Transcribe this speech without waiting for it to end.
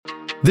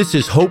This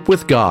is Hope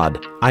with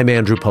God. I'm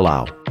Andrew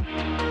Palau.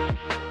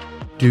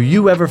 Do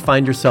you ever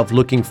find yourself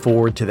looking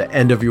forward to the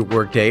end of your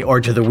workday or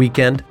to the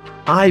weekend?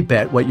 I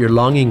bet what you're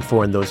longing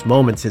for in those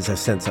moments is a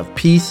sense of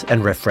peace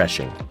and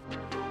refreshing.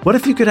 What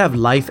if you could have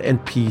life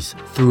and peace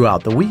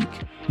throughout the week,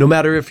 no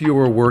matter if you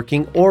were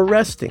working or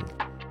resting?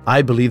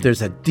 I believe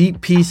there's a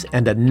deep peace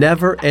and a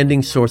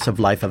never-ending source of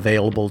life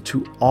available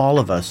to all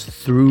of us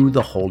through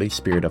the Holy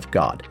Spirit of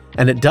God,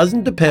 and it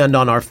doesn't depend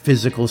on our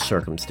physical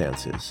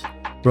circumstances.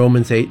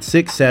 Romans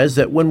 8:6 says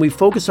that when we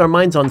focus our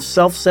minds on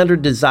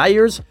self-centered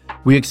desires,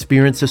 we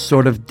experience a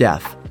sort of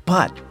death.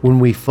 But when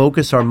we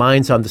focus our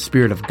minds on the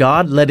Spirit of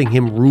God, letting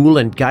Him rule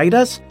and guide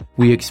us,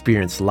 we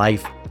experience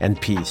life and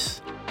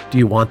peace. Do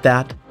you want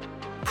that?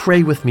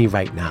 Pray with me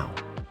right now.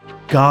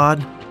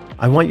 God,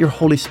 I want your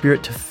Holy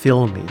Spirit to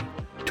fill me,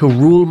 to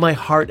rule my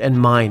heart and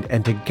mind,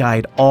 and to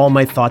guide all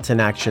my thoughts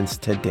and actions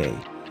today.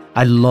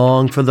 I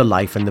long for the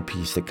life and the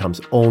peace that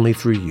comes only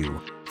through you.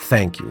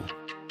 Thank you.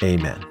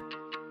 Amen.